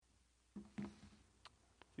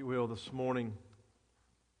you will, this morning,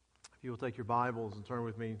 if you will take your Bibles and turn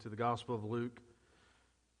with me to the Gospel of Luke,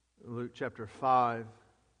 Luke chapter 5.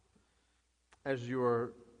 As you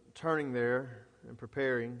are turning there and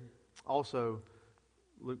preparing, also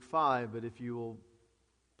Luke 5, but if you will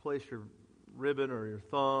place your ribbon or your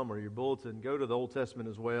thumb or your bulletin, go to the Old Testament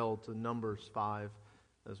as well, to Numbers 5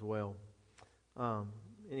 as well.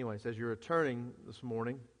 Anyways, as you're turning this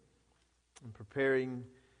morning and preparing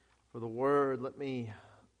for the Word, let me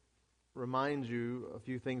remind you a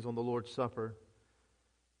few things on the Lord's Supper.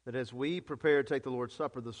 That as we prepare to take the Lord's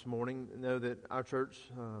Supper this morning, know that our church,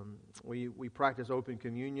 we practice open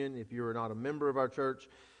communion. If you are not a member of our church,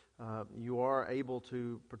 you are able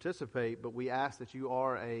to participate, but we ask that you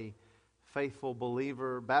are a faithful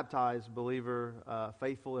believer, baptized believer,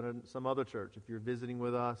 faithful in some other church if you're visiting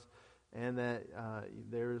with us, and that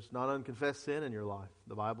there's not unconfessed sin in your life.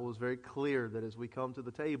 The Bible is very clear that as we come to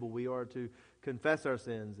the table, we are to confess our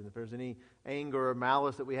sins, and if there's any anger or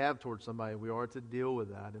malice that we have towards somebody, we are to deal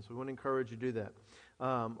with that. And so we want to encourage you to do that.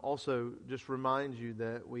 Also, just remind you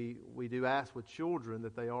that we do ask with children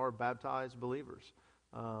that they are baptized believers.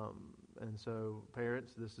 And so,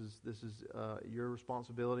 parents, this is your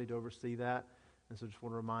responsibility to oversee that. And so, just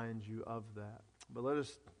want to remind you of that. But let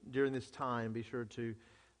us, during this time, be sure to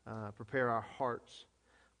prepare our hearts.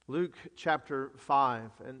 Luke chapter 5,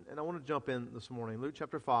 and I want to jump in this morning. Luke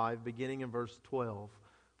chapter 5, beginning in verse 12.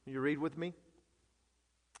 Will you read with me?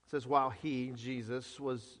 It says, "While he, Jesus,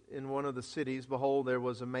 was in one of the cities, behold, there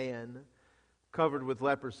was a man covered with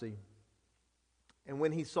leprosy. And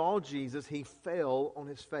when he saw Jesus, he fell on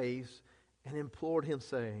his face and implored him,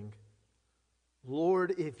 saying,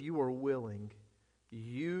 'Lord, if you are willing,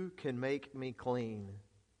 you can make me clean.'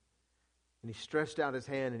 And he stretched out his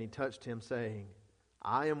hand and he touched him, saying,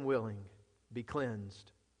 'I am willing, be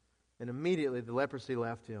cleansed.' And immediately the leprosy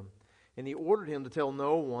left him. And he ordered him to tell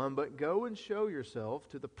no one, but go and show yourself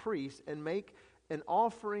to the priest and make an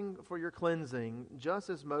offering for your cleansing, just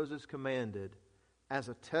as Moses commanded, as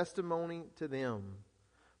a testimony to them.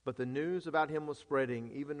 But the news about him was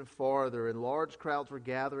spreading even farther, and large crowds were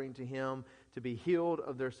gathering to him to be healed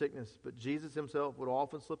of their sickness. But Jesus himself would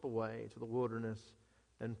often slip away to the wilderness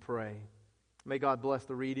and pray." May God bless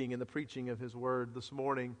the reading and the preaching of His Word this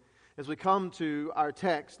morning. As we come to our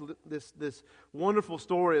text, this wonderful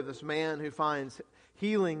story of this man who finds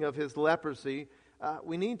healing of his leprosy,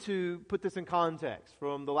 we need to put this in context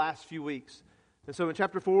from the last few weeks. And so in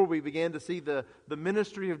chapter 4, we began to see the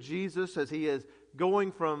ministry of Jesus as He is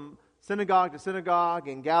going from synagogue to synagogue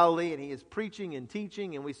in Galilee, and He is preaching and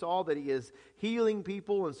teaching, and we saw that He is healing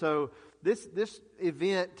people. And so this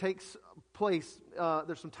event takes place,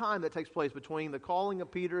 there's some time that takes place between the calling of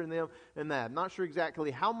Peter and them and that. I'm not sure exactly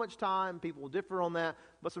how much time, people will differ on that,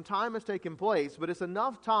 but some time has taken place. But it's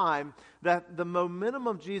enough time that the momentum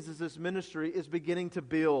of Jesus' ministry is beginning to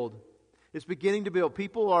build. It's beginning to build.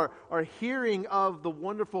 People are hearing of the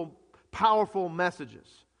wonderful, powerful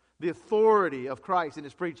messages, the authority of Christ in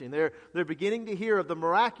His preaching. They're beginning to hear of the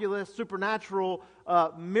miraculous, supernatural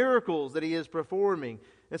miracles that He is performing.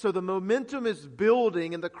 And so the momentum is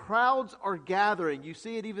building and the crowds are gathering. You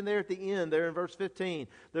see it even there at the end, there in verse 15.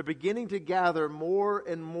 They're beginning to gather more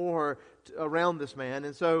and more around this man.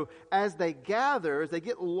 And so as they gather, as they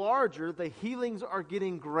get larger, the healings are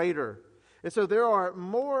getting greater. And so there are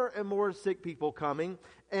more and more sick people coming,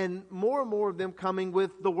 and more of them coming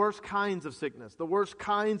with the worst kinds of sickness, the worst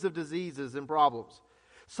kinds of diseases and problems.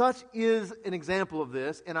 Such is an example of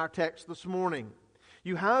this in our text this morning.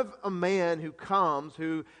 You have a man who comes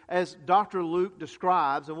who, as Dr. Luke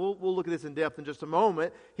describes, and we'll look at this in depth in just a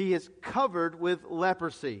moment, he is covered with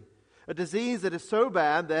leprosy, a disease that is so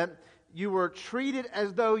bad that you were treated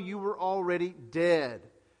as though you were already dead.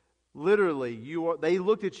 Literally, they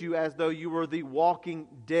looked at you as though you were the walking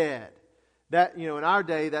dead. That, in our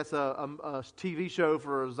day, that's a TV show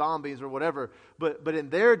for zombies or whatever. But in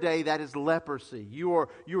their day, that is leprosy. You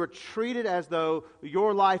are treated as though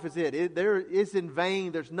your life is it. It's in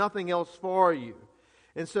vain. There's nothing else for you.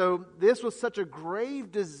 And so this was such a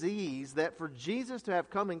grave disease that for Jesus to have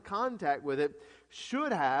come in contact with it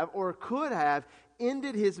should have or could have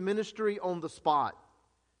ended His ministry on the spot.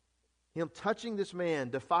 Him touching this man,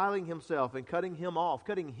 defiling himself and cutting him off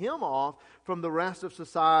from the rest of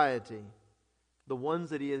society, the ones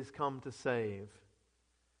that He has come to save.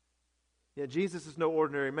 Yet Jesus is no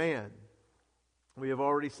ordinary man. We have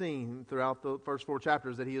already seen throughout the first 4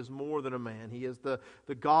 chapters that He is more than a man. He is the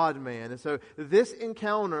God-man. And so this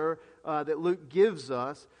encounter that Luke gives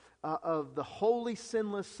us of the holy,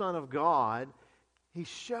 sinless Son of God, he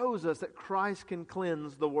shows us that Christ can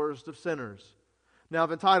cleanse the worst of sinners. Now,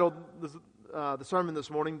 I've entitled the sermon this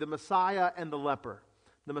morning, "The Messiah and the Leper."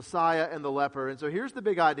 the Messiah and the leper. And so here's the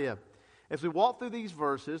big idea. As we walk through these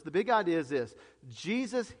verses, the big idea is this.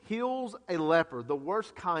 Jesus heals a leper, the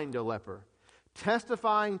worst kind of leper,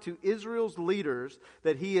 testifying to Israel's leaders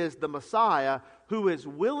that he is the Messiah who is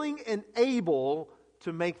willing and able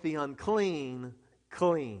to make the unclean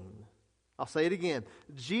clean. I'll say it again.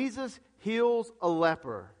 Jesus heals a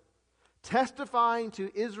leper, testifying to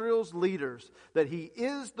Israel's leaders that he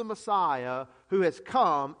is the Messiah who has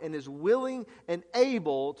come and is willing and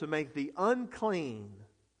able to make the unclean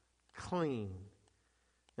clean.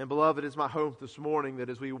 And beloved, it's my hope this morning that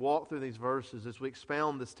as we walk through these verses, as we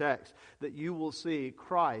expound this text, that you will see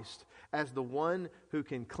Christ as the one who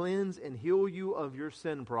can cleanse and heal you of your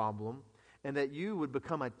sin problem, and that you would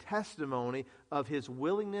become a testimony of his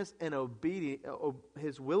willingness and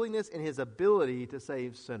his willingness and his ability to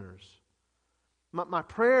save sinners. My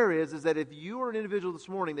prayer is that if you are an individual this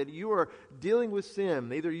morning, that you are dealing with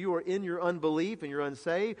sin, either you are in your unbelief and you're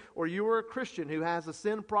unsaved, or you are a Christian who has a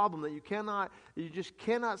sin problem that you just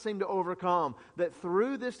cannot seem to overcome, that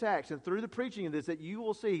through this text and through the preaching of this, that you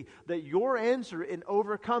will see that your answer in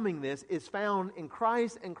overcoming this is found in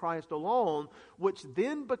Christ and Christ alone, which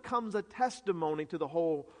then becomes a testimony to the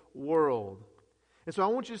whole world. And so I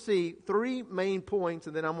want you to see three main points,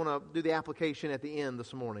 and then I'm going to do the application at the end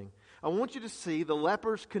this morning. I want you to see the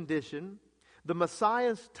leper's condition, the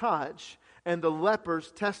Messiah's touch, and the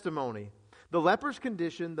leper's testimony. The leper's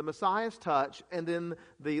condition, the Messiah's touch, and then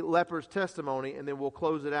the leper's testimony, and then we'll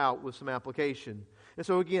close it out with some application. And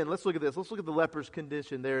so again, let's look at this. Let's look at the leper's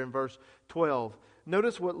condition there in verse 12.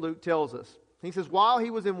 Notice what Luke tells us. He says, while he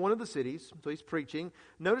was in one of the cities, so he's preaching,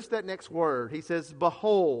 notice that next word. He says,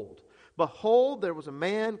 behold. Behold, there was a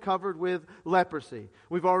man covered with leprosy.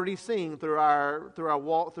 We've already seen through our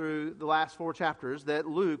walk through the last 4 chapters that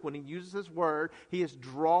Luke, when he uses this word, he is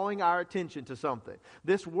drawing our attention to something.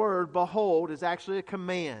 This word, behold, is actually a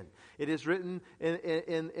command. It is written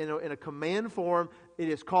in a command form. It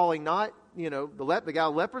is calling not, the guy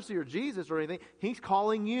with leprosy or Jesus or anything. He's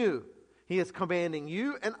calling you. He is commanding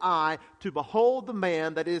you and I to behold the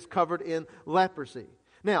man that is covered in leprosy.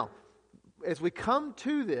 Now, as we come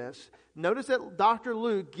to this, notice that Dr.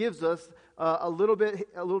 Luke gives us a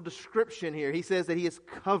little description here. He says that he is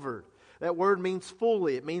covered. That word means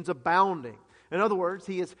fully. It means abounding. In other words,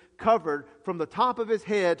 he is covered from the top of his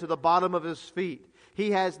head to the bottom of his feet.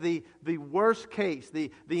 He has the worst case,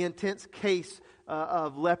 the intense case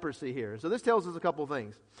of leprosy here. So this tells us a couple of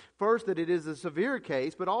things. First, that it is a severe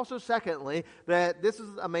case, but also secondly, that this is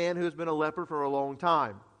a man who has been a leper for a long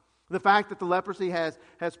time. The fact that the leprosy has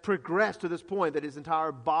progressed to this point that his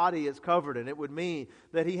entire body is covered, and it would mean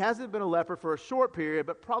that he hasn't been a leper for a short period,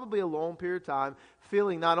 but probably a long period of time,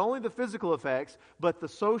 feeling not only the physical effects, but the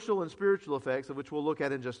social and spiritual effects, of which we'll look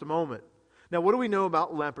at in just a moment. Now, what do we know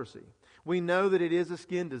about leprosy? We know that it is a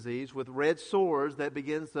skin disease with red sores that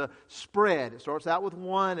begins to spread. It starts out with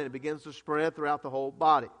one, and it begins to spread throughout the whole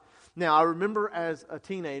body. Now, I remember as a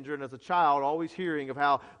teenager and as a child always hearing of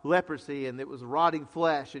how leprosy and it was rotting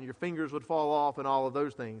flesh and your fingers would fall off and all of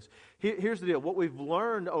those things. Here's the deal. What we've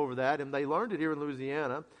learned over that, and they learned it here in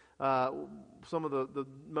Louisiana, some of the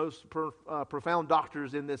most profound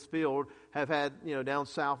doctors in this field have had, down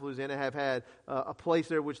south Louisiana, have had a place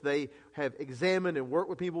there which they have examined and worked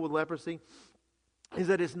with people with leprosy, is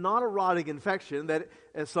that it's not a rotting infection that,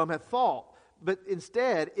 as some have thought. But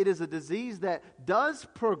instead, it is a disease that does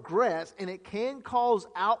progress and it can cause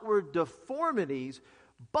outward deformities,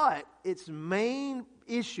 but its main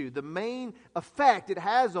issue, the main effect it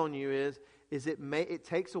has on you is it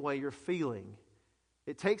takes away your feeling.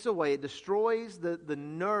 It destroys the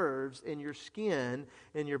nerves in your skin,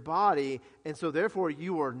 in your body, and so therefore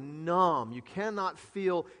you are numb. You cannot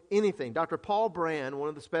feel anything. Dr. Paul Brand, one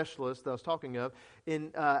of the specialists that I was talking of,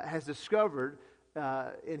 has discovered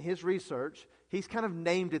in his research, he's kind of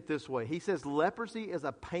named it this way. He says leprosy is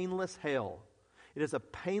a painless hell. It is a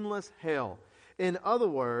painless hell. In other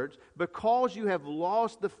words, because you have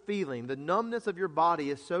lost the feeling, the numbness of your body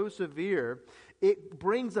is so severe, it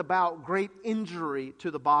brings about great injury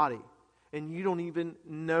to the body. And you don't even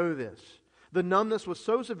know this. The numbness was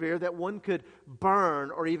so severe that one could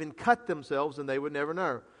burn or even cut themselves and they would never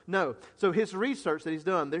know. No. So his research that he's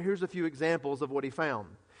done, here's a few examples of what he found.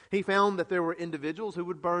 He found that there were individuals who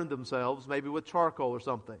would burn themselves, maybe with charcoal or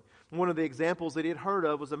something. One of the examples that he had heard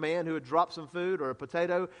of was a man who had dropped some food or a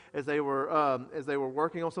potato as they were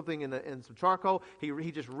working on something in some charcoal.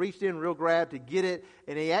 He just reached in real grab to get it,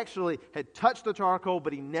 and he actually had touched the charcoal,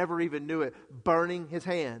 but he never even knew it, burning his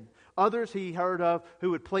hand. Others he heard of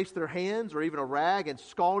who would place their hands or even a rag in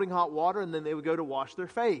scalding hot water, and then they would go to wash their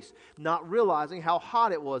face, not realizing how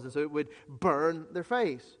hot it was, and so it would burn their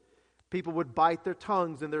face. People would bite their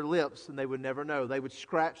tongues and their lips, and they would never know. They would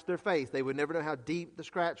scratch their face. They would never know how deep the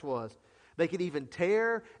scratch was. They could even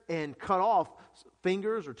tear and cut off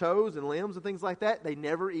fingers or toes and limbs and things like that. They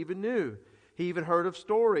never even knew. He even heard of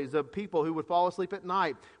stories of people who would fall asleep at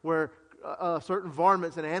night where certain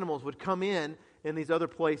varmints and animals would come in these other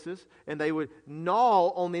places, and they would gnaw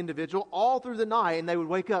on the individual all through the night, and they would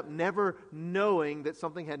wake up never knowing that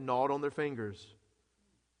something had gnawed on their fingers.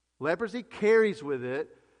 Leprosy carries with it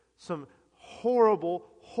some horrible,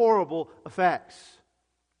 horrible effects.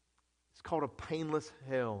 It's called a painless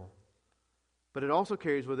hell. But it also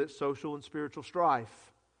carries with it social and spiritual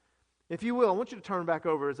strife. If you will, I want you to turn back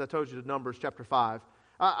over, as I told you, to Numbers chapter 5.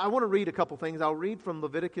 I want to read a couple things. I'll read from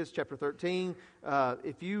Leviticus chapter 13.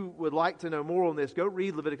 If you would like to know more on this, go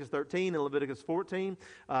read Leviticus 13 and Leviticus 14.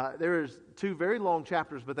 There is two very long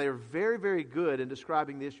chapters, but they are very, very good in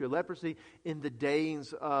describing the issue of leprosy in the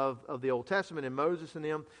days of the Old Testament and Moses and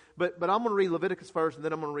them. But I'm going to read Leviticus first, and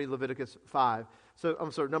then I'm going to read Leviticus 5.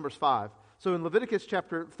 Numbers 5. So in Leviticus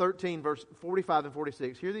chapter 13, verse 45 and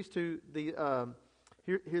 46, hear these two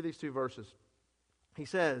verses. He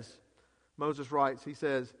says, Moses writes, he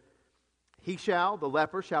says, the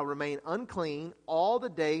leper shall remain unclean all the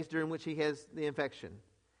days during which he has the infection.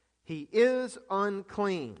 He is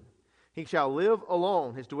unclean. He shall live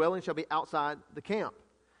alone. His dwelling shall be outside the camp.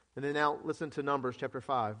 And then now listen to Numbers chapter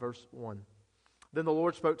 5, verse 1. Then the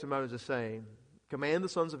Lord spoke to Moses, saying, command the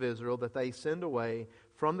sons of Israel that they send away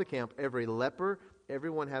from the camp every leper,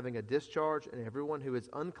 everyone having a discharge, and everyone who is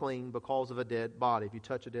unclean because of a dead body. If you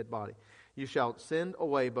touch a dead body, you shall send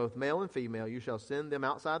away both male and female. You shall send them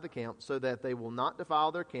outside the camp, so that they will not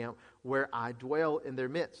defile their camp where I dwell in their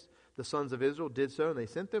midst. The sons of Israel did so, and they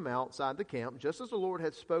sent them outside the camp, just as the Lord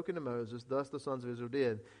had spoken to Moses. Thus the sons of Israel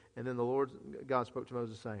did. And then the Lord God spoke to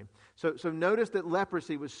Moses, saying. So notice that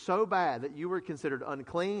leprosy was so bad that you were considered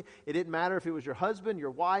unclean. It didn't matter if it was your husband,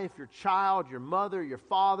 your wife, your child, your mother, your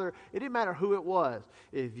father. It didn't matter who it was.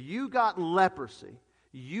 If you got leprosy,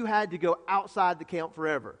 you had to go outside the camp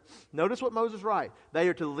forever. Notice what Moses writes. They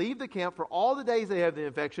are to leave the camp for all the days they have the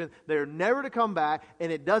infection. They are never to come back,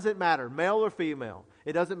 and it doesn't matter, male or female.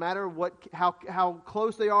 It doesn't matter how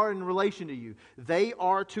close they are in relation to you. They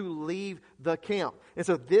are to leave the camp. And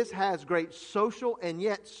so this has great social and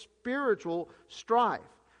yet spiritual strife.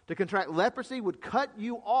 To contract leprosy would cut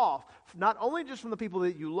you off, not only just from the people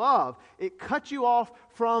that you love, it cuts you off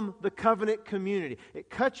from the covenant community. It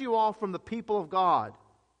cuts you off from the people of God.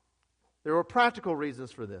 There are practical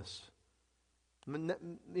reasons for this.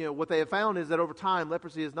 What they have found is that over time,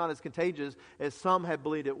 leprosy is not as contagious as some had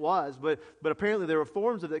believed it was, but apparently there were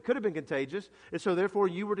forms of it that could have been contagious, and so therefore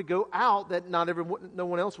you were to go out that no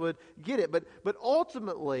one else would get it. But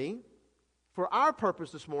ultimately, for our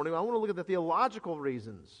purpose this morning, I want to look at the theological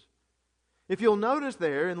reasons. If you'll notice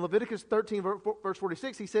there in Leviticus 13, verse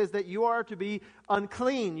 46, he says that you are to be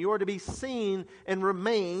unclean. You are to be seen and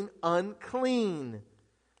remain unclean.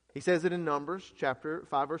 He says it in Numbers chapter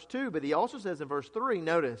 5, verse 2. But he also says in verse 3,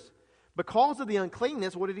 notice, because of the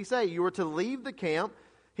uncleanness, what did he say? You are to leave the camp.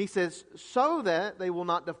 He says, so that they will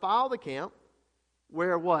not defile the camp.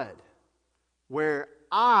 Where what? Where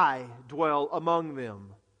I dwell among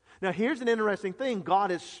them. Now here's an interesting thing.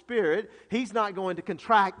 God is spirit. He's not going to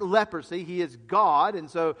contract leprosy. He is God, and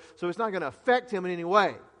so it's not going to affect him in any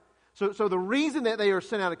way. So the reason that they are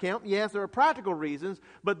sent out of camp, yes, there are practical reasons,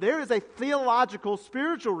 but there is a theological,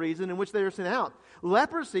 spiritual reason in which they are sent out.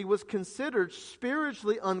 Leprosy was considered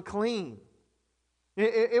spiritually unclean.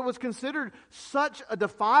 It was considered such a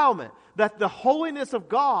defilement that the holiness of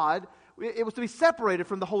God, it was to be separated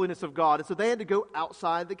from the holiness of God, and so they had to go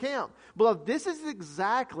outside the camp. Beloved, this is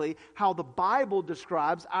exactly how the Bible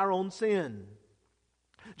describes our own sin.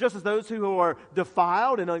 Just as those who are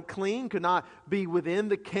defiled and unclean could not be within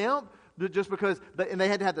the camp, just because they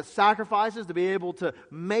had to have the sacrifices to be able to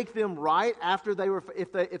make them right after they were,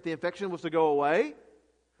 if the infection was to go away.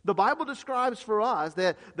 The Bible describes for us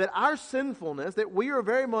that our sinfulness, that we are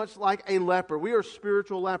very much like a leper. We are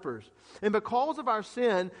spiritual lepers. And because of our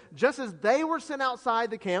sin, just as they were sent outside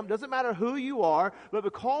the camp, doesn't matter who you are, but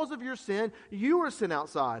because of your sin, you were sent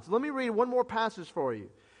outside. So let me read one more passage for you.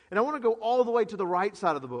 And I want to go all the way to the right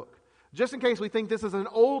side of the book. Just in case we think this is an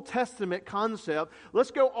Old Testament concept,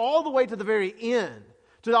 let's go all the way to the very end,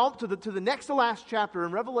 to the next to last chapter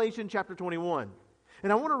in Revelation chapter 21.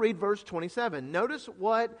 And I want to read verse 27. Notice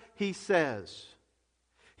what he says.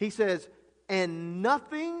 He says, and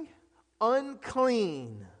nothing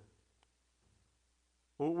unclean.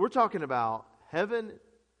 We're talking about heaven.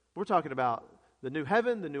 We're talking about the new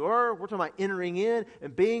heaven, the new earth. We're talking about entering in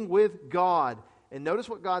and being with God. And notice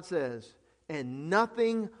what God says, and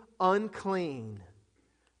nothing unclean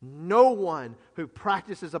No one who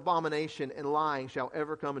practices abomination and lying shall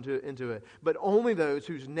ever come into it, but only those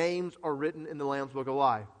whose names are written in the Lamb's Book of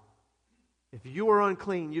Life. If you are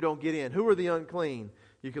unclean, you don't get in. Who are the unclean?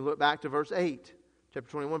 You can look back to verse 8. Chapter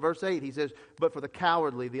 21, verse 8, he says, "But for the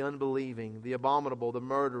cowardly, the unbelieving, the abominable, the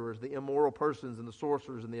murderers, the immoral persons, and the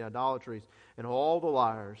sorcerers, and the idolatries, and all the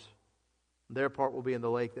liars, their part will be in the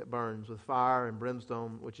lake that burns with fire and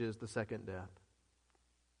brimstone, which is the second death."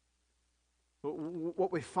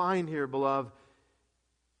 What we find here, beloved,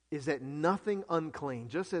 is that nothing unclean,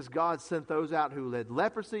 just as God sent those out who led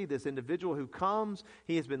leprosy, this individual who comes,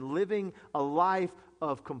 he has been living a life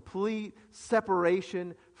of complete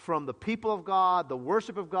separation from the people of God, the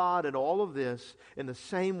worship of God, and all of this. In the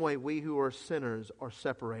same way, we who are sinners are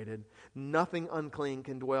separated. Nothing unclean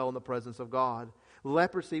can dwell in the presence of God.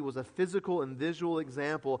 Leprosy was a physical and visual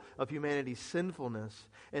example of humanity's sinfulness.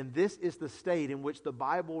 And this is the state in which the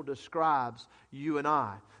Bible describes you and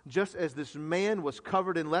I. Just as this man was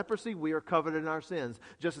covered in leprosy, we are covered in our sins.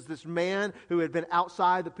 Just as this man who had been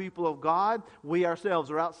outside the people of God, we ourselves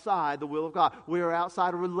are outside the will of God. We are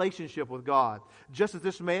outside a relationship with God. Just as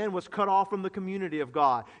this man was cut off from the community of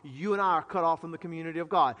God, you and I are cut off from the community of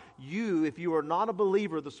God. You, if you are not a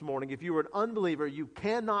believer this morning, if you are an unbeliever, you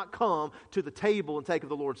cannot come to the table and take of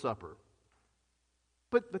the Lord's Supper.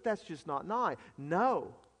 But that's just not nice.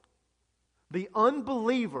 No. The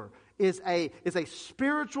unbeliever is a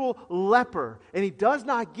spiritual leper, and he does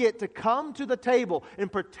not get to come to the table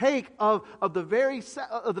and partake of the very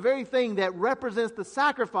thing that represents the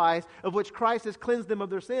sacrifice of which Christ has cleansed them of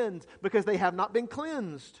their sins, because they have not been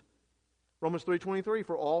cleansed. Romans 3:23,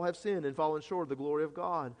 "For all have sinned and fallen short of the glory of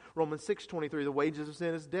God." Romans 6:23, "The wages of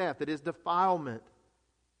sin is death, it is defilement."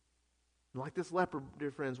 Like this leper, dear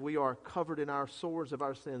friends, we are covered in our sores of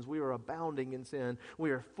our sins. We are abounding in sin.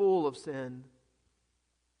 We are full of sin.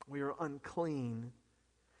 We are unclean.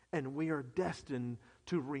 And we are destined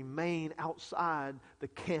to remain outside the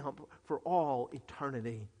camp for all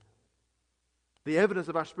eternity. The evidence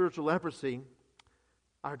of our spiritual leprosy,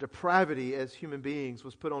 our depravity as human beings,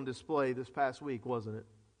 was put on display this past week, wasn't it?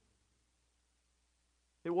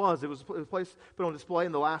 It was put on display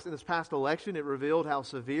in this past election. It revealed how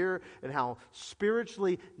severe and how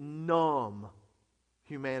spiritually numb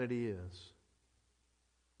humanity is.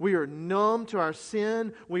 We are numb to our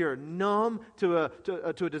sin. We are numb to a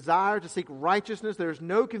desire to seek righteousness. There is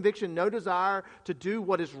no conviction, no desire to do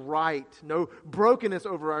what is right, no brokenness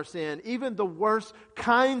over our sin. Even the worst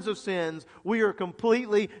kinds of sins we are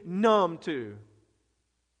completely numb to.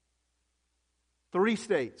 3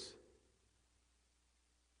 states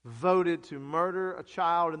voted to murder a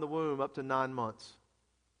child in the womb up to 9 months.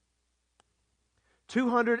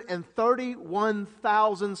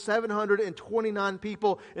 231,729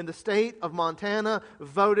 people in the state of Montana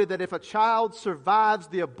voted that if a child survives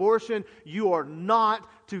the abortion, you are not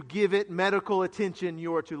to give it medical attention.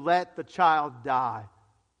 You are to let the child die.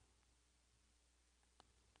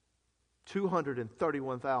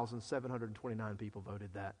 231,729 people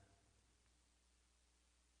voted that.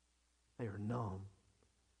 They are numb.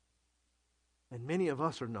 And many of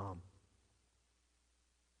us are numb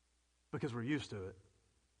because we're used to it.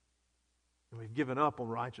 And we've given up on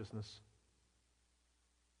righteousness.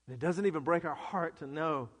 And it doesn't even break our heart to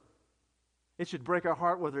know. It should break our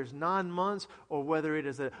heart whether it's 9 months or whether it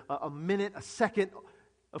is a minute, a second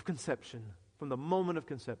of conception, from the moment of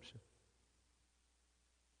conception.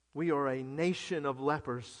 We are a nation of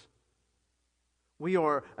lepers. We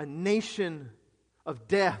are a nation of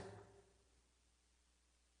death.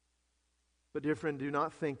 But dear friend, do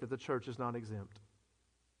not think that the church is not exempt.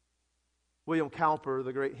 William Cowper,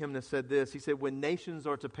 the great hymnist, said this. He said, "When nations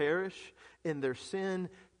are to perish in their sin,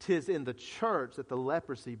 'tis in the church that the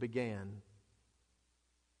leprosy began."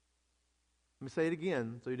 Let me say it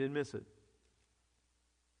again so you didn't miss it.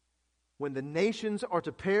 When the nations are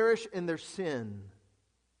to perish in their sin,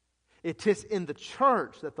 it is in the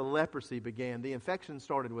church that the leprosy began. The infection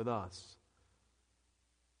started with us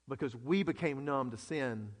because we became numb to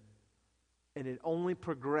sin. And it only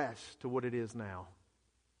progressed to what it is now.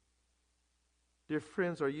 Dear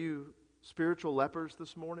friends, are you spiritual lepers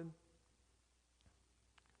this morning?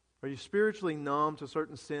 Are you spiritually numb to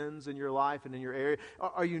certain sins in your life and in your area?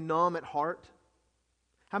 Are you numb at heart?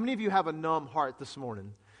 How many of you have a numb heart this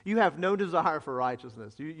morning? You have no desire for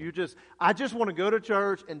righteousness. I just want to go to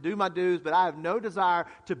church and do my dues, but I have no desire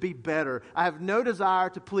to be better. I have no desire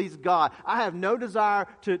to please God. I have no desire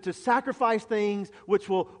to sacrifice things which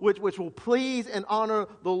will please and honor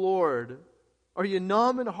the Lord. Are you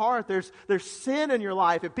numb in heart? There's sin in your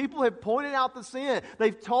life, and people have pointed out the sin.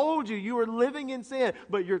 They've told you are living in sin,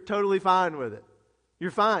 but you're totally fine with it. You're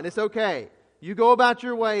fine. It's okay. You go about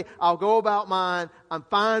your way, I'll go about mine. I'm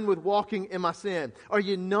fine with walking in my sin. Are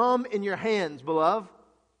you numb in your hands, beloved?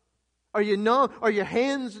 Are you numb? Are your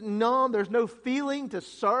hands numb? There's no feeling to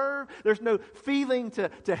serve. There's no feeling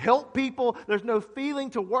to help people. There's no feeling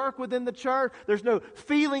to work within the church. There's no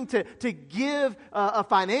feeling to give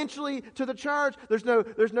financially to the church. There's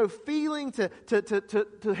no feeling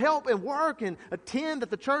to help and work and attend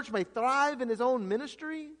that the church may thrive in His own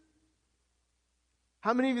ministry.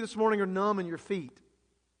 How many of you this morning are numb in your feet?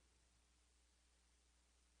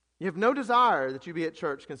 You have no desire that you be at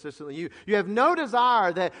church consistently. You have no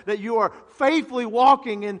desire that you are faithfully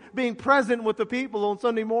walking and being present with the people on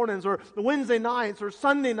Sunday mornings or Wednesday nights or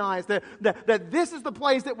Sunday nights. That this is the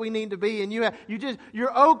place that we need to be, and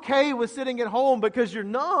you're okay with sitting at home because you're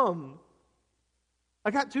numb.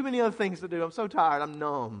 I got too many other things to do. I'm so tired. I'm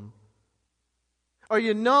numb. Are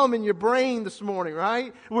you numb in your brain this morning,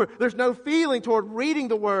 right? There's no feeling toward reading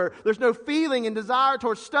the Word. There's no feeling and desire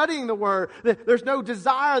toward studying the Word. There's no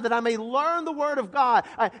desire that I may learn the Word of God.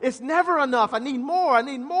 It's never enough. I need more. I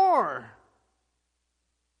need more.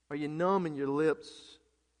 Are you numb in your lips?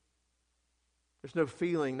 There's no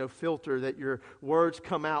feeling, no filter that your words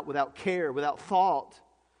come out without care, without thought.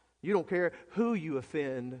 You don't care who you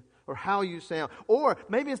offend or how you sound. Or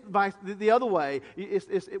maybe it's by the other way.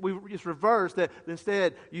 It's reversed, that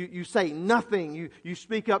instead you say nothing. You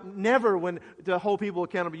speak up never when to hold people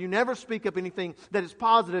accountable. You never speak up anything that is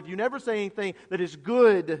positive. You never say anything that is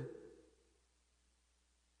good.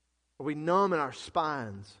 Are we numb in our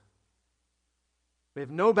spines? We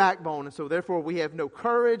have no backbone, and so therefore we have no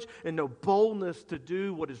courage and no boldness to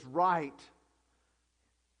do what is right,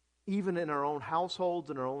 even in our own households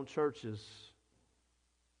and our own churches.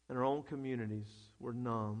 In our own communities, we're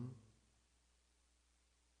numb.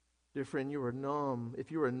 Dear friend, you are numb.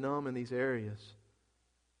 If you are numb in these areas,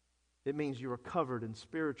 it means you are covered in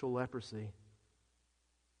spiritual leprosy.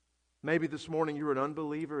 Maybe this morning you are an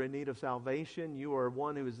unbeliever in need of salvation. You are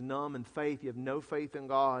one who is numb in faith. You have no faith in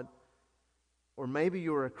God. Or maybe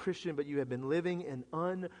you are a Christian, but you have been living in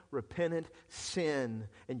unrepentant sin,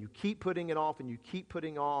 and you keep putting it off and you keep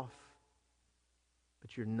putting off,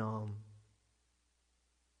 but you're numb.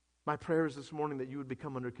 My prayer is this morning that you would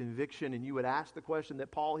become under conviction and you would ask the question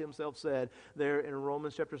that Paul himself said there in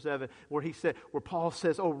Romans chapter 7, where Paul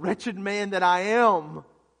says, "Oh, wretched man that I am,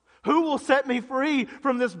 who will set me free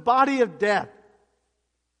from this body of death?"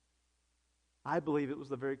 I believe it was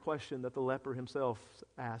the very question that the leper himself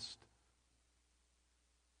asked,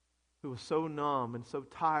 who was so numb and so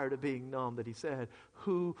tired of being numb that he said,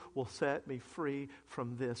 "Who will set me free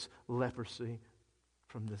from this leprosy,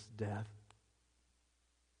 from this death?"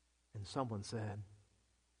 And someone said,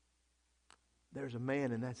 "There's a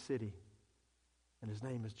man in that city, and his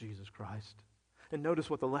name is Jesus Christ." And notice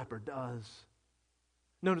what the leper does.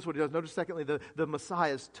 Notice what he does. Notice, secondly, the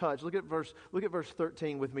Messiah's touch. Look at verse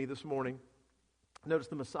 13 with me this morning. Notice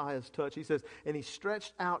the Messiah's touch. He says, "And he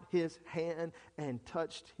stretched out his hand and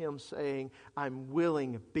touched him, saying, 'I'm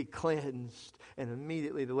willing, be cleansed.' And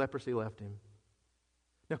immediately the leprosy left him."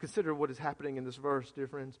 Now consider what is happening in this verse, dear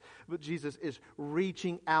friends. But Jesus is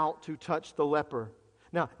reaching out to touch the leper.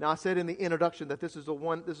 Now I said in the introduction that this is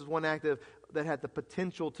one act that had the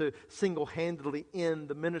potential to single-handedly end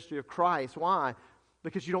the ministry of Christ. Why?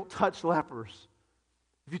 Because you don't touch lepers.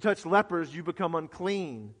 If you touch lepers, you become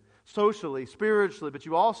unclean. Socially, spiritually, but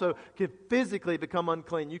you also could physically become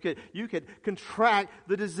unclean. You could contract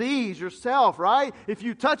the disease yourself, right? If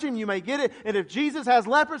you touch him, you may get it. And if Jesus has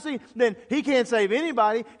leprosy, then he can't save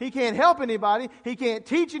anybody. He can't help anybody. He can't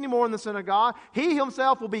teach anymore in the synagogue. He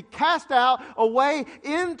himself will be cast out away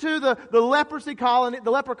into the leprosy colony,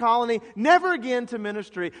 the leper colony, never again to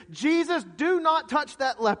ministry. Jesus, do not touch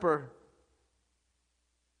that leper.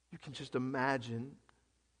 You can just imagine.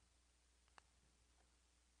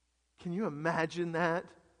 Can you imagine that?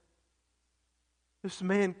 This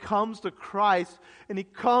man comes to Christ, and he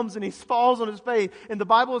comes and he falls on his face. And the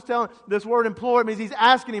Bible is telling this word implore means he's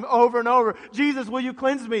asking him over and over, "Jesus, will you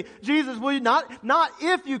cleanse me? Jesus, will you?" Not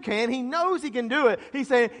if you can. He knows he can do it. He's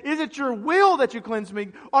saying, "Is it your will that you cleanse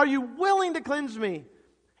me? Are you willing to cleanse me?"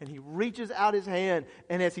 And he reaches out his hand,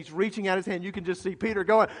 and as he's reaching out his hand, you can just see Peter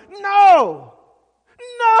going, "No!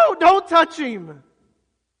 No, don't touch him!"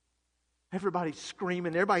 Everybody's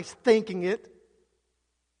screaming. Everybody's thinking it.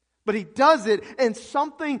 But he does it, and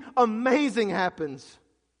something amazing happens.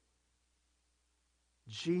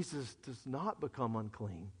 Jesus does not become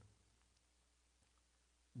unclean.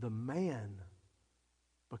 The man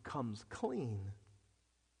becomes clean.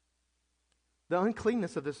 The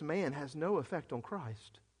uncleanness of this man has no effect on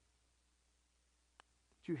Christ.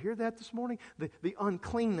 Did you hear that this morning? The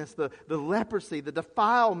uncleanness, the leprosy, the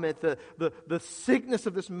defilement, the sickness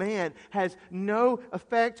of this man has no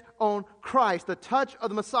effect on Christ. The touch of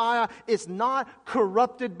the Messiah is not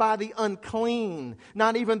corrupted by the unclean.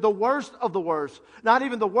 Not even the worst of the worst. Not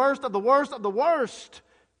even the worst of the worst of the worst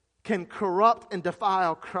can corrupt and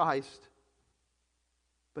defile Christ.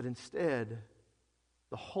 But instead,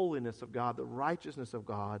 the holiness of God, the righteousness of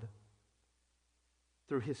God,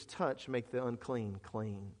 through His touch, make the unclean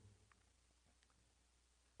clean.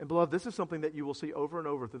 And beloved, this is something that you will see over and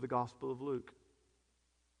over through the Gospel of Luke.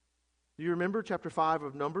 Do you remember chapter 5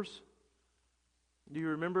 of Numbers? Do you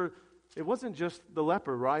remember, it wasn't just the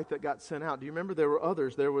leper, right, that got sent out. Do you remember there were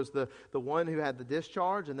others? There was the one who had the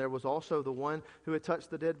discharge, and there was also the one who had touched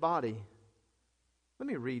the dead body. Let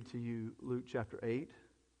me read to you Luke chapter 8,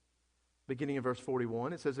 beginning in verse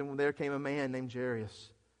 41. It says, "And there came a man named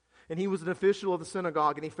Jairus, and he was an official of the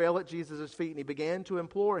synagogue, and he fell at Jesus' feet, and he began to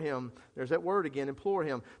implore him," there's that word again, implore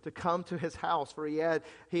him, "to come to his house, for he had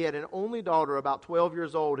an only daughter about 12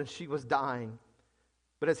 years old, and she was dying.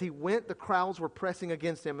 But as he went, the crowds were pressing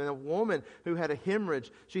against him, and a woman who had a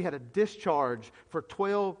hemorrhage, she had a discharge for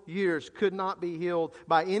 12 years, could not be healed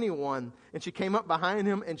by anyone. And she came up behind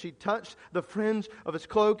him, and she touched the fringe of his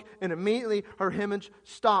cloak, and immediately her hemorrhage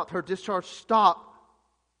stopped, her discharge stopped."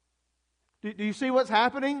 Do you see what's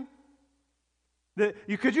happening?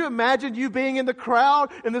 Could you imagine you being in the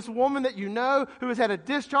crowd and this woman that you know who has had a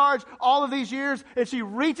discharge all of these years, and she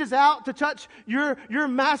reaches out to touch your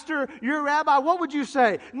master, your rabbi? What would you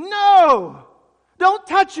say? No! Don't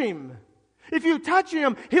touch him. If you touch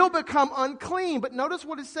him, he'll become unclean. But notice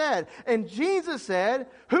what it said. And Jesus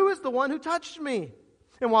said, "Who is the one who touched me?"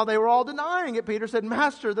 And while they were all denying it, Peter said,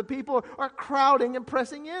 "Master, the people are crowding and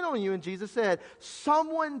pressing in on you." And Jesus said,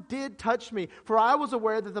 "Someone did touch me, for I was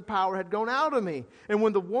aware that the power had gone out of me." And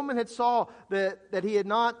when the woman had saw that he had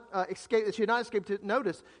not escaped, that she had not escaped to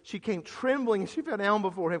notice, she came trembling and she fell down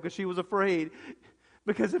before him because she was afraid.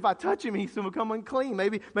 Because if I touch him, he's going to become unclean.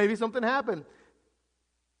 Maybe something happened.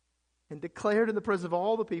 And declared in the presence of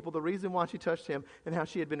all the people the reason why she touched him and how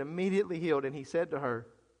she had been immediately healed. And he said to her,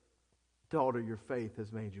 "Daughter, your faith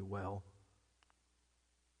has made you well.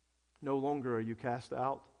 No longer are you cast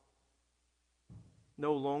out.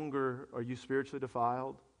 No longer are you spiritually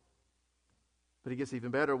defiled." But it gets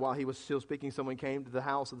even better. While he was still speaking, someone came to the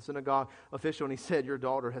house of the synagogue official, and he said, "Your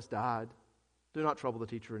daughter has died. Do not trouble the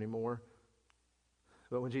teacher anymore."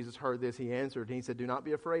 But when Jesus heard this, he answered, and he said, "Do not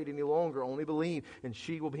be afraid any longer, only believe, and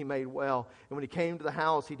she will be made well." And when he came to the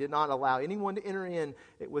house, he did not allow anyone to enter in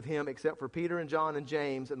with him except for Peter and John and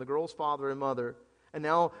James and the girl's father and mother. And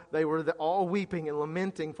now they were all weeping and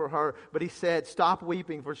lamenting for her. But he said, "Stop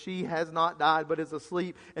weeping, for she has not died, but is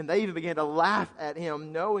asleep." And they even began to laugh at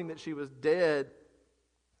him, knowing that she was dead.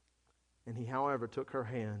 And he, however, took her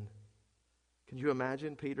hand. Can you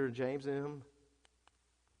imagine Peter and James and him?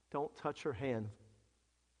 "Don't touch her hand.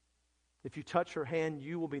 If you touch her hand,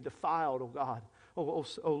 you will be defiled, oh God. Oh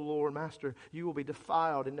Lord, Master, you will be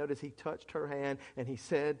defiled." And notice he touched her hand, and he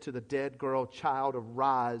said to the dead girl, "Child,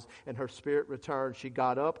 arise." And her spirit returned. She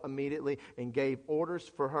got up immediately and gave orders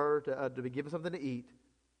for her to be given something to eat.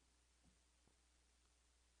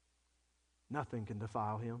 Nothing can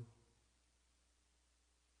defile him.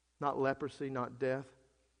 Not leprosy, not death,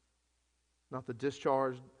 not the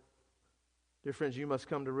discharge. Dear friends, you must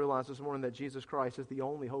come to realize this morning that Jesus Christ is the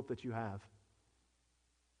only hope that you have.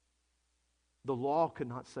 The law could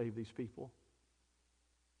not save these people.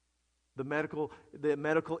 The medical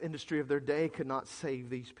industry of their day could not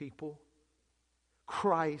save these people.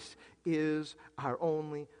 Christ is our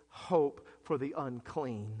only hope for the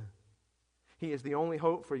unclean. He is the only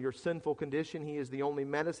hope for your sinful condition. He is the only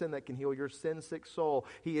medicine that can heal your sin-sick soul.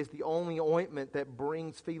 He is the only ointment that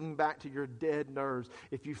brings feeling back to your dead nerves.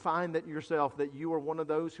 If you find that yourself that you are one of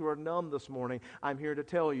those who are numb this morning, I'm here to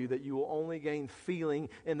tell you that you will only gain feeling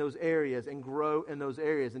in those areas and grow in those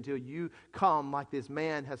areas until you come like this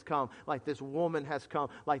man has come, like this woman has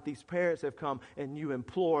come, like these parents have come, and you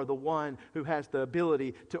implore the one who has the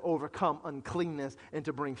ability to overcome uncleanness and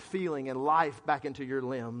to bring feeling and life back into your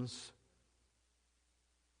limbs.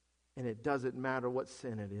 And it doesn't matter what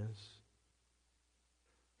sin it is.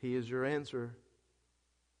 He is your answer.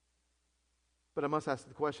 But I must ask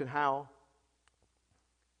the question, how?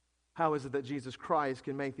 How is it that Jesus Christ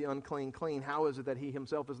can make the unclean clean? How is it that He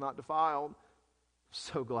Himself is not defiled? I'm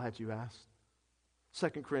so glad you asked.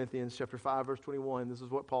 2 Corinthians chapter 5, verse 21, this is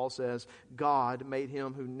what Paul says. "God made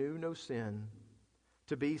Him who knew no sin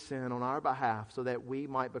to be sin on our behalf, so that we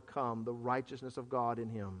might become the righteousness of God in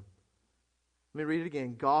Him." Let me read it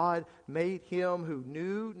again. "God made Him who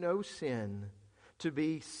knew no sin to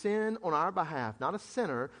be sin on our behalf, not a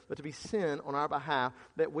sinner, but to be sin on our behalf,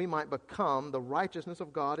 that we might become the righteousness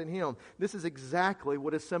of God in Him. This is exactly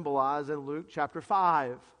what is symbolized in Luke chapter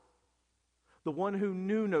 5. The one who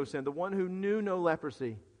knew no sin, the one who knew no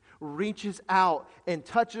leprosy, reaches out and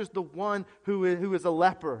touches the one who is a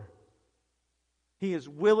leper. He is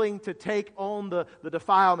willing to take on the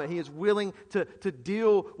defilement. He is willing to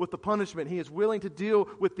deal with the punishment. He is willing to deal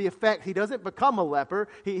with the effect. He doesn't become a leper.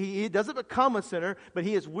 He doesn't become a sinner, but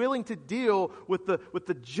he is willing to deal with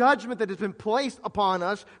the judgment that has been placed upon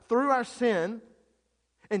us through our sin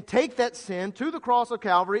and take that sin to the cross of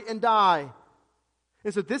Calvary and die.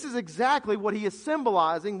 And so this is exactly what he is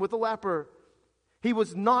symbolizing with the leper. He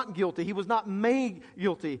was not guilty. He was not made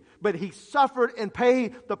guilty, but he suffered and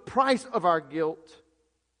paid the price of our guilt.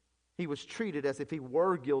 He was treated as if he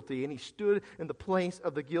were guilty, and he stood in the place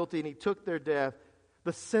of the guilty, and he took their death.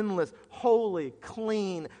 The sinless, holy,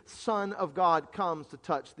 clean Son of God comes to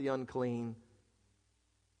touch the unclean.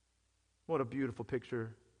 What a beautiful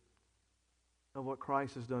picture of what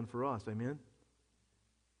Christ has done for us. Amen?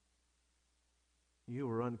 You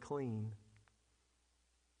were unclean.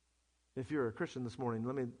 If you're a Christian this morning,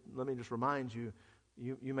 let me just remind you,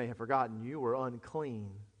 you may have forgotten, you were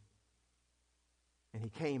unclean. And he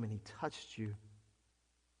came and he touched you.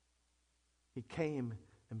 He came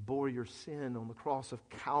and bore your sin on the cross of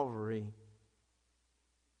Calvary.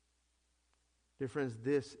 Dear friends,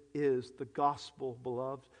 this is the gospel,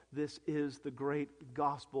 beloved. This is the great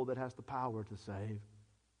gospel that has the power to save.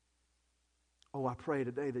 Oh, I pray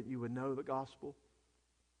today that you would know the gospel.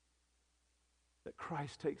 That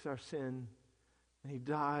Christ takes our sin and he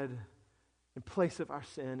died in place of our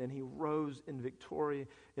sin, and he rose in victory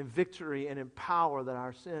and in power that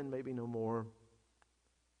our sin may be no more.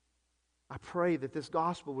 I pray that this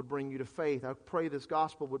gospel would bring you to faith. I pray this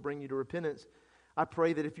gospel would bring you to repentance. I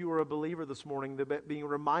pray that if you were a believer this morning, that being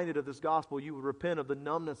reminded of this gospel, you would repent of the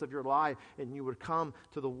numbness of your life and you would come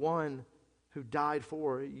to the one who died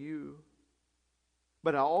for you.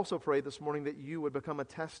 But I also pray this morning that you would become a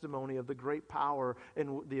testimony of the great power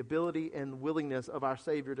and the ability and willingness of our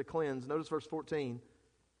Savior to cleanse. Notice verse 14.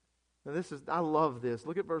 Now I love this.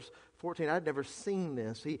 Look at verse 14. I'd never seen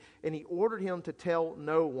this. He ordered him to tell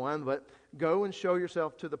no one, but go and show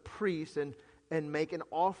yourself to the priest and make an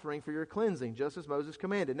offering for your cleansing, just as Moses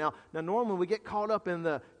commanded. Now normally we get caught up in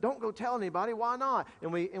the, don't go tell anybody, why not?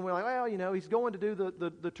 And we're like, well, he's going to do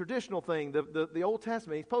the traditional thing, the Old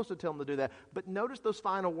Testament. He's supposed to tell them to do that. But notice those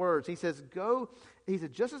final words. He says,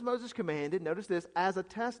 just as Moses commanded, notice this, as a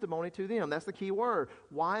testimony to them. That's the key word.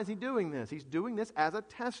 Why is he doing this? He's doing this as a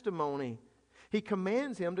testimony. He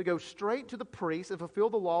commands him to go straight to the priest and fulfill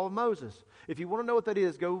the law of Moses. If you want to know what that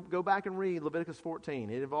is, go back and read Leviticus 14.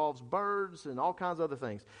 It involves birds and all kinds of other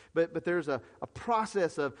things. But there's a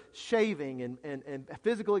process of shaving and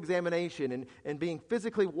physical examination and being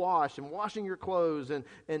physically washed and washing your clothes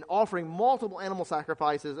and offering multiple animal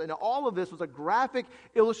sacrifices. And all of this was a graphic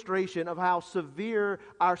illustration of how severe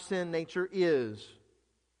our sin nature is.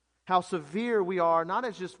 How severe we are, not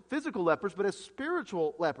as just physical lepers, but as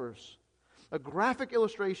spiritual lepers. A graphic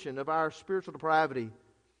illustration of our spiritual depravity,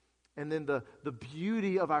 and then the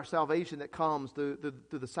beauty of our salvation that comes through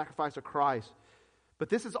the sacrifice of Christ. But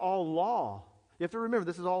this is all law. You have to remember,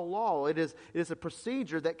 this is all law. It is a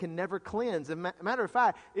procedure that can never cleanse. As a matter of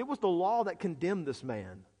fact, it was the law that condemned this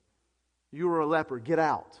man. You were a leper, get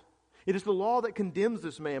out. It is the law that condemns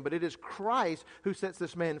this man, but it is Christ who sets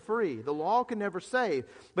this man free. The law can never save,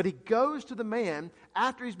 but he goes to the man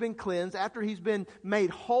after he's been cleansed, after he's been made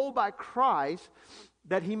whole by Christ,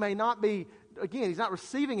 that he may not be, again, he's not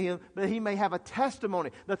receiving him, but he may have a testimony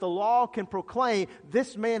that the law can proclaim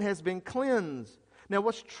this man has been cleansed. Now,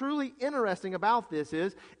 what's truly interesting about this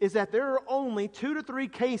is that there are only 2 to 3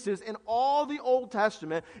 cases in all the Old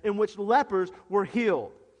Testament in which lepers were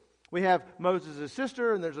healed. We have Moses'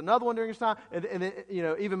 sister, and there's another one during his time. And then,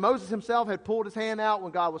 even Moses himself had pulled his hand out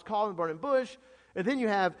when God was calling the burning bush. And then you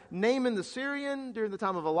have Naaman the Syrian during the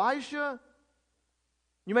time of Elisha.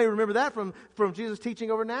 You may remember that from Jesus'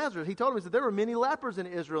 teaching over Nazareth. He told him that there were many lepers in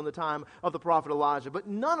Israel in the time of the prophet Elijah, but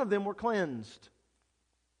none of them were cleansed.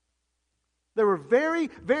 There were very,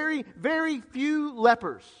 very, very few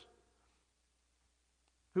lepers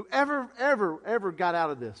who ever got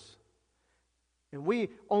out of this. And we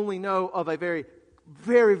only know of a very,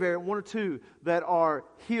 very, very, 1 or 2 that are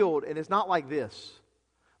healed, and it's not like this.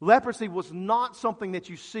 Leprosy was not something that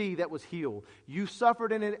you see that was healed. You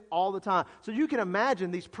suffered in it all the time. So you can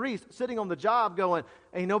imagine these priests sitting on the job going,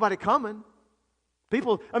 ain't nobody coming.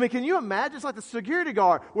 Can you imagine? It's like the security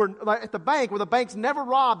guard at the bank where the bank's never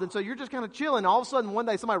robbed, and so you're just kind of chilling. All of a sudden, one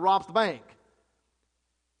day, somebody robs the bank.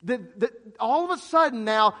 That all of a sudden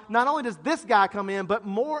now, not only does this guy come in, but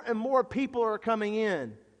more and more people are coming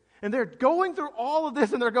in. And they're going through all of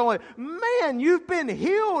this and they're going, man, you've been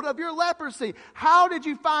healed of your leprosy. How did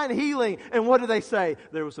you find healing? And what do they say?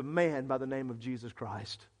 There was a man by the name of Jesus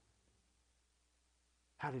Christ.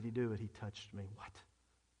 How did he do it? He touched me. What?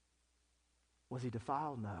 Was he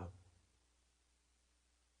defiled? No.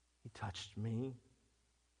 He touched me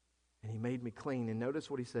and he made me clean. And notice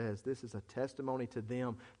what he says. This is a testimony to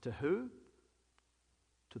them. To who?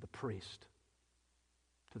 To the priest.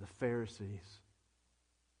 To the Pharisees.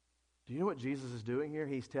 Do you know what Jesus is doing here?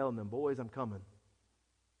 He's telling them, boys, I'm coming.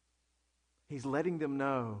 He's letting them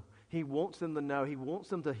know. He wants them to know. He wants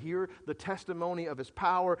them to hear the testimony of His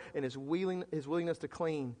power and His willingness to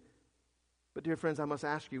clean. But dear friends, I must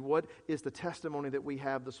ask you, what is the testimony that we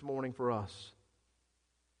have this morning for us?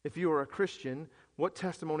 If you are a Christian, what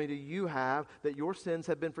testimony do you have that your sins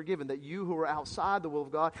have been forgiven, that you who are outside the will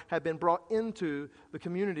of God have been brought into the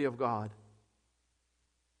community of God?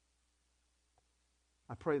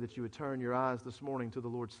 I pray that you would turn your eyes this morning to the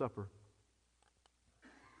Lord's Supper.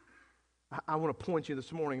 I want to point you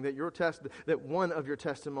this morning that that one of your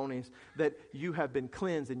testimonies that you have been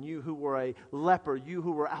cleansed, and you who were a leper, you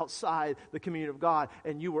who were outside the community of God,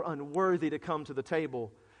 and you were unworthy to come to the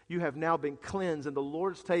table, you have now been cleansed. And the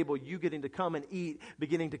Lord's table, you getting to come and eat,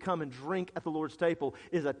 beginning to come and drink at the Lord's table,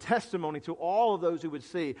 is a testimony to all of those who would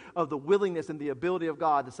see of the willingness and the ability of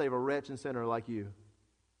God to save a wretch and sinner like you.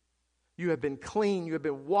 You have been clean, you have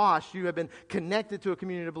been washed, you have been connected to a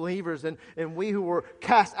community of believers, and we who were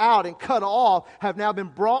cast out and cut off have now been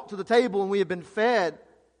brought to the table and we have been fed.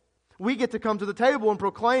 We get to come to the table and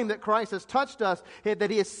proclaim that Christ has touched us,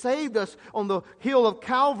 that He has saved us on the hill of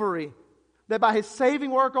Calvary, that by His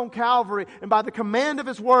saving work on Calvary and by the command of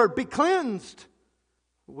His word, be cleansed.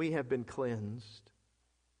 We have been cleansed.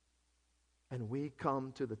 And we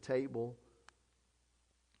come to the table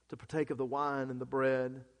to partake of the wine and the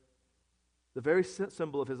bread, the very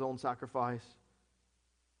symbol of His own sacrifice.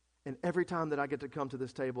 And every time that I get to come to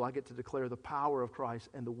this table, I get to declare the power of Christ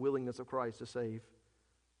and the willingness of Christ to save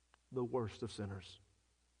the worst of sinners.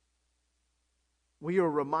 We are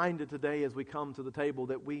reminded today as we come to the table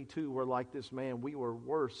that we too were like this man. We were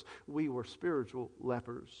worse. We were spiritual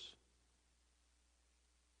lepers.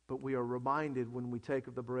 But we are reminded when we take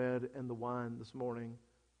of the bread and the wine this morning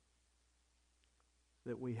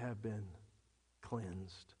that we have been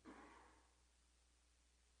cleansed.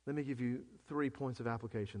 Let me give you 3 points of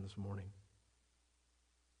application this morning.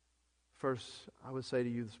 First, I would say to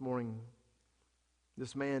you this morning,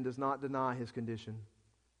 this man does not deny his condition.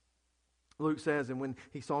 Luke says, and when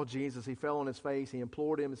he saw Jesus, he fell on his face, he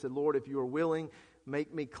implored Him and said, Lord, if you are willing,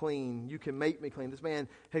 make me clean. You can make me clean. This man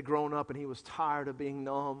had grown up and he was tired of being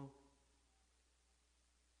numb.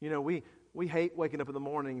 You know, we hate waking up in the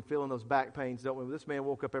morning and feeling those back pains, don't we? This man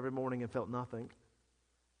woke up every morning and felt nothing.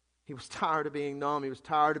 He was tired of being numb. He was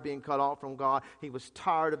tired of being cut off from God. He was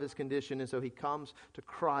tired of his condition. And so he comes to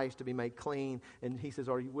Christ to be made clean. And he says,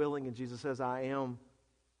 are you willing? And Jesus says, I am.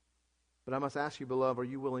 But I must ask you, beloved, are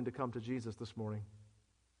you willing to come to Jesus this morning?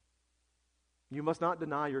 You must not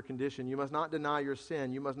deny your condition. You must not deny your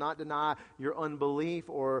sin. You must not deny your unbelief,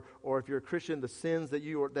 or if you're a Christian, the sins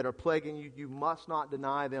that are plaguing you. You must not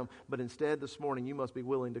deny them. But instead, this morning, you must be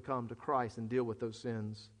willing to come to Christ and deal with those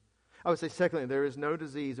sins. I would say, secondly, there is no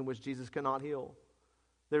disease in which Jesus cannot heal.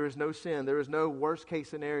 There is no sin. There is no worst case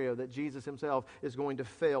scenario that Jesus Himself is going to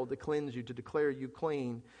fail to cleanse you, to declare you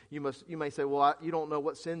clean. You may say, well, you don't know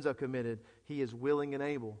what sins I've committed. He is willing and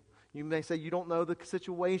able. You may say, you don't know the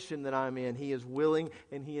situation that I'm in. He is willing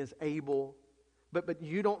and He is able. But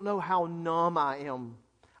you don't know how numb I am.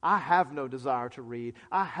 I have no desire to read.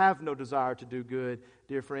 I have no desire to do good.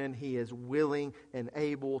 Dear friend, He is willing and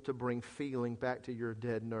able to bring feeling back to your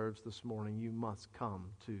dead nerves this morning. You must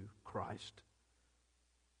come to Christ.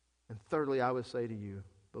 And thirdly, I would say to you,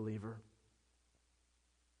 believer,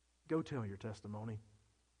 go tell your testimony.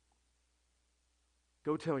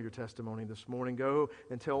 Go tell your testimony this morning. Go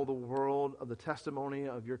and tell the world of the testimony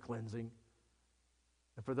of your cleansing.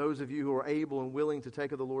 And for those of you who are able and willing to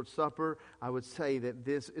take of the Lord's Supper, I would say that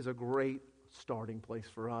this is a great starting place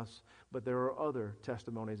for us. But there are other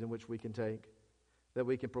testimonies in which we can take, that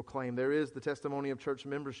we can proclaim. There is the testimony of church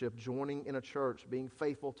membership, joining in a church, being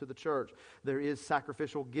faithful to the church. There is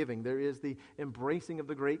sacrificial giving. There is the embracing of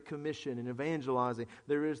the Great Commission and evangelizing.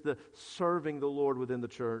 There is the serving the Lord within the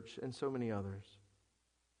church, and so many others.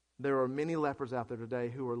 There are many lepers out there today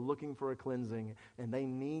who are looking for a cleansing, and they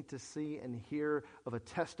need to see and hear of a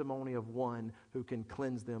testimony of one who can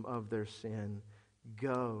cleanse them of their sin.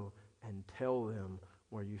 Go and tell them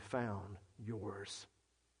where you found yours.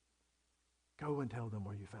 Go and tell them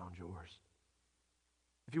where you found yours.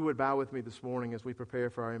 If you would bow with me this morning as we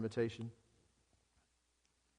prepare for our invitation.